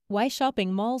Why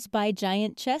shopping malls buy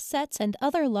giant chess sets and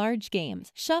other large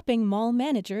games. Shopping mall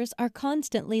managers are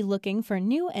constantly looking for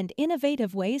new and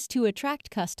innovative ways to attract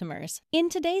customers. In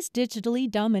today's digitally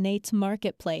dominates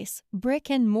marketplace,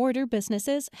 brick-and-mortar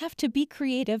businesses have to be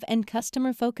creative and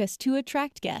customer-focused to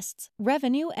attract guests.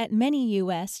 Revenue at many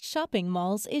U.S. shopping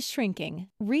malls is shrinking.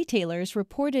 Retailers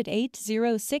reported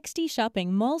 8,060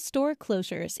 shopping mall store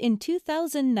closures in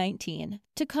 2019.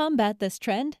 To combat this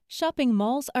trend, shopping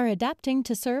malls are adapting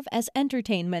to serve as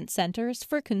entertainment centers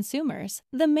for consumers.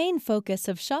 The main focus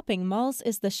of shopping malls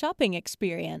is the shopping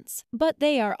experience, but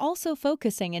they are also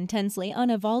focusing intensely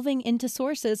on evolving into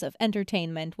sources of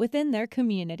entertainment within their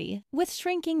community. With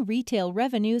shrinking retail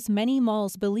revenues, many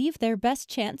malls believe their best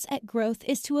chance at growth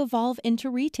is to evolve into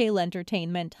retail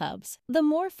entertainment hubs. The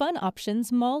more fun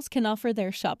options malls can offer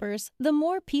their shoppers, the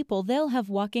more people they'll have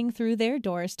walking through their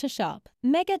doors to shop.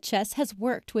 Mega Chess has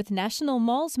worked with national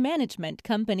malls management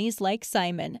companies like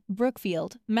Simon,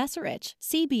 Brookfield, Macerich,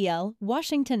 CBL,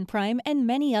 Washington Prime, and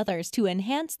many others to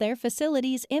enhance their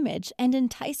facilities' image and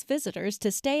entice visitors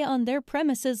to stay on their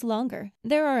premises longer.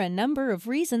 There are a number of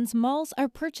reasons malls are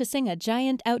purchasing a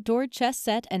giant outdoor chess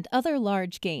set and other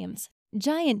large games.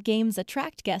 Giant games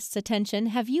attract guests' attention.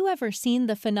 Have you ever seen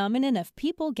the phenomenon of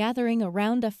people gathering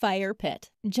around a fire pit?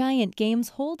 Giant games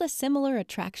hold a similar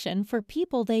attraction for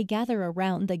people. They gather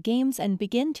around the games and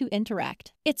begin to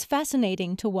interact. It's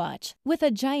fascinating to watch. With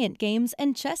a giant games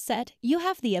and chess set, you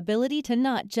have the ability to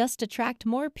not just attract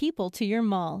more people to your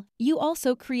mall, you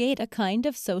also create a kind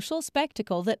of social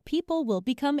spectacle that people will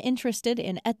become interested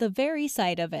in at the very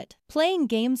sight of it. Playing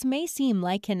games may seem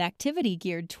like an activity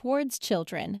geared towards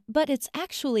children, but it's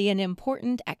actually an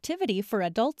important activity for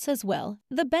adults as well.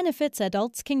 The benefits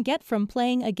adults can get from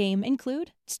playing a game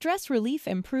include stress relief,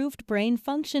 improved brain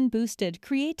function, boosted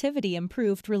creativity,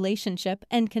 improved relationship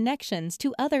and connections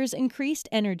to others, increased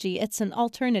energy. It's an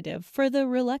alternative for the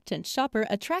reluctant shopper.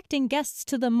 Attracting guests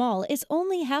to the mall is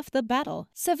only half the battle.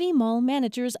 Savvy mall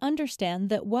managers understand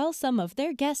that while some of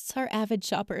their guests are avid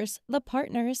shoppers, the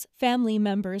partners, family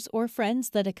members, or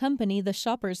friends that accompany the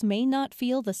shoppers may not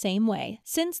feel the same way.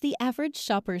 Since the average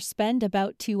shoppers spend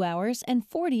about 2 hours and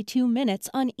 42 minutes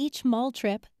on each mall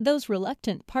trip, those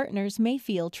reluctant partners may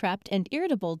feel trapped and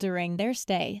irritable during their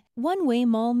stay. One way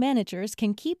mall managers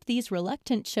can keep these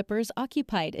reluctant shippers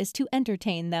occupied is to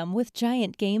entertain them with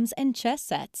giant games and chess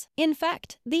sets. In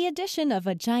fact, the addition of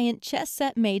a giant chess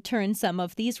set may turn some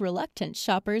of these reluctant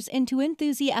shoppers into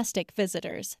enthusiastic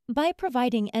visitors. By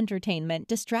providing entertainment,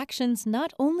 distractions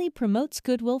not only promotes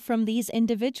goodwill from these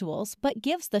individuals but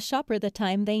gives the shopper the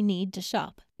time they need to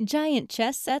shop. Giant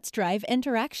chess sets drive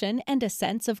interaction and a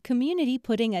sense of community.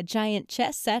 Putting a giant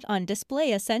chess set on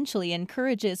display essentially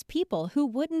encourages people who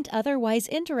wouldn't otherwise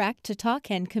interact to talk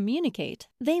and communicate.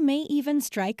 They may even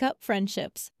strike up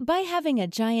friendships. By having a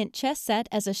giant chess set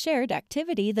as a shared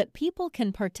activity that people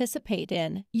can participate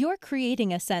in, you're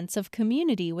creating a sense of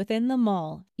community within the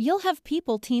mall. You'll have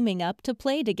people teaming up to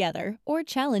play together or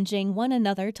challenging one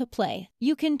another to play.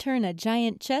 You can turn a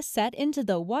giant chess set into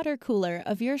the water cooler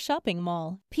of your shopping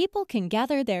mall. People can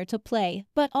gather there to play,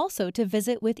 but also to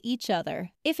visit with each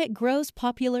other. If it grows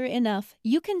popular enough,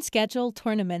 you can schedule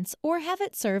tournaments or have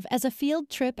it serve as a field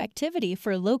trip activity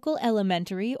for local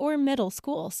elementary or middle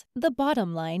schools. The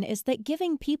bottom line is that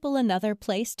giving people another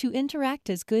place to interact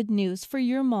is good news for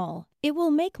your mall. It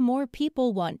will make more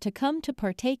people want to come to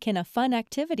partake in a fun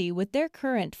activity with their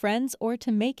current friends or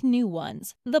to make new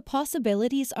ones. The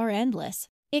possibilities are endless.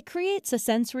 It creates a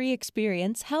sensory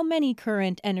experience. How many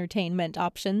current entertainment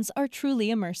options are truly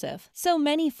immersive? So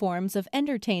many forms of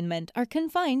entertainment are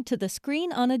confined to the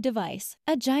screen on a device.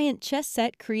 A giant chess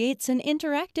set creates an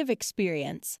interactive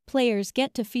experience. Players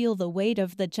get to feel the weight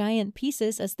of the giant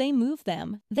pieces as they move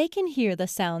them. They can hear the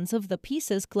sounds of the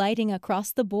pieces gliding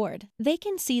across the board. They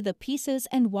can see the pieces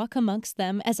and walk amongst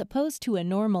them, as opposed to a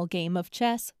normal game of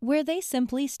chess where they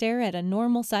simply stare at a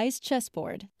normal-sized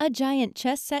chessboard. A giant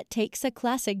chess set takes a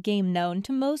classic game known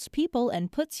to most people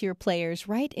and puts your players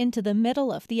right into the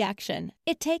middle of the action.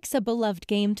 It takes a beloved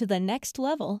game to the next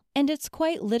level, and it's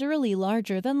quite literally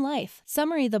larger than life.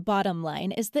 Summary: the bottom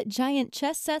line is that giant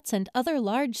chess sets and other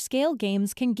large-scale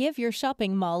games can give your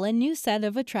shopping mall a new set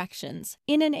of attractions.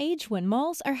 In an age when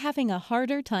malls are having a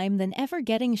harder time than ever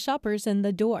getting shoppers in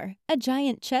the door, a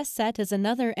giant chess set is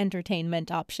another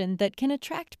entertainment option that can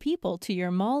attract people to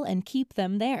your mall and keep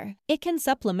them there. It can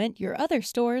supplement your other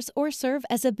stores or serve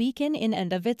as a beacon in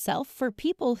and of itself for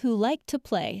people who like to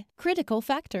play. Critical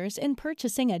factors in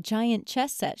purchasing a giant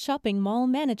chess set. Shopping mall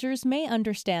managers may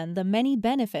understand the many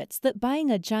benefits that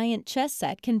buying a giant chess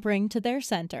set can bring to their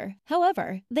center.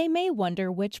 However, they may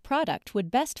wonder which product would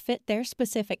best fit their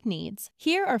specific needs.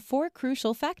 Here are 4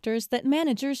 crucial factors that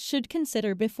managers should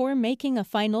consider before making a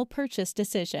final purchase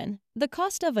decision. The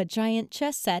cost of a giant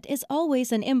chess set is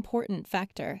always an important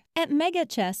factor. At Mega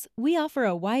Chess, we offer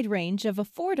a wide range of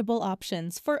affordable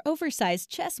options for oversized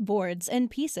chess boards and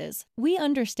pieces. We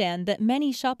understand that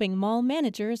many shopping mall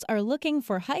managers are looking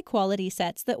for high-quality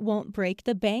sets that won't break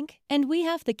the bank, and we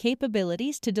have the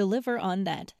capabilities to deliver on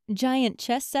that. Giant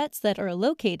chess sets that are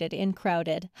located in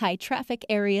crowded, high-traffic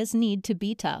areas need to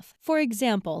be tough. For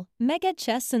example, Mega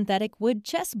Chess synthetic wood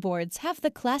chess boards have the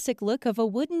classic look of a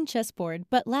wooden chessboard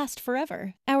but last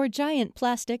forever. Our giant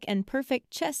plastic and perfect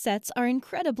chess sets are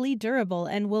incredibly durable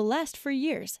and will last for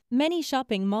years. Many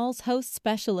shopping malls host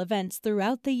special events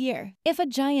throughout the year. If a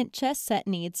giant chess set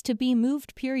needs to be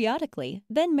moved periodically,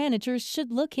 then managers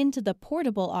should look into the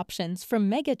portable options from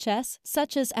Mega Chess,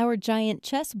 such as our giant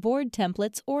chess board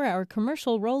templates or our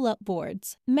commercial roll-up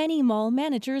boards. Many mall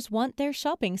managers want their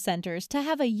shopping centers to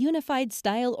have a unified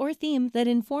style or theme that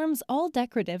informs all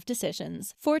decorative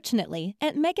decisions. Fortunately,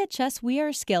 at Mega Chess we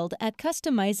are skilled at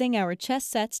customizing our chess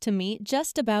sets to meet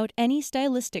just about any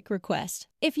stylistic request.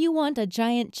 If you want a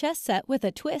giant chess set with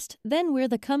a twist, then we're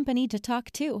the company to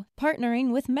talk to.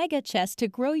 Partnering with Mega Chess to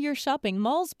grow your shopping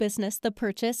mall's business. The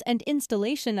purchase and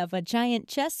installation of a giant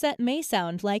chess set may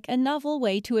sound like a novel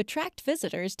way to attract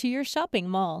visitors to your shopping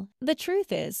mall. The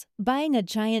truth is, buying a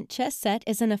giant chess set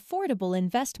is an affordable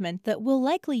investment that will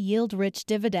likely yield rich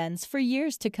dividends for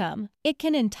years to come. It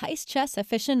can entice chess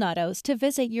aficionados to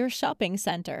visit your shopping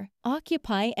center,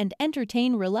 occupy and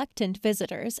entertain reluctant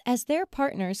visitors as their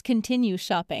partners continue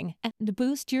shopping, and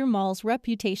boost your mall's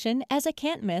reputation as a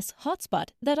can't-miss hotspot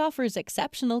that offers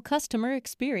exceptional customer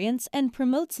experience and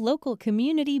promotes local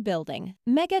community building.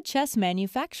 Mega Chess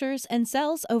manufactures and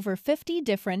sells over 50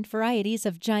 different varieties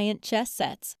of giant chess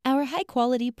sets. Our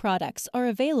high-quality products are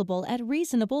available at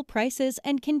reasonable prices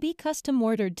and can be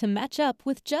custom-ordered to match up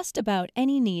with just about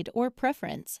any need or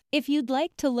preference. If you'd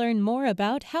like to learn more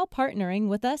about how partnering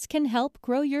with us can help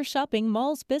grow your shopping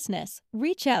mall's business,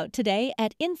 reach out today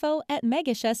at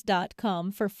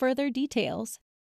info@megachess.com for further details.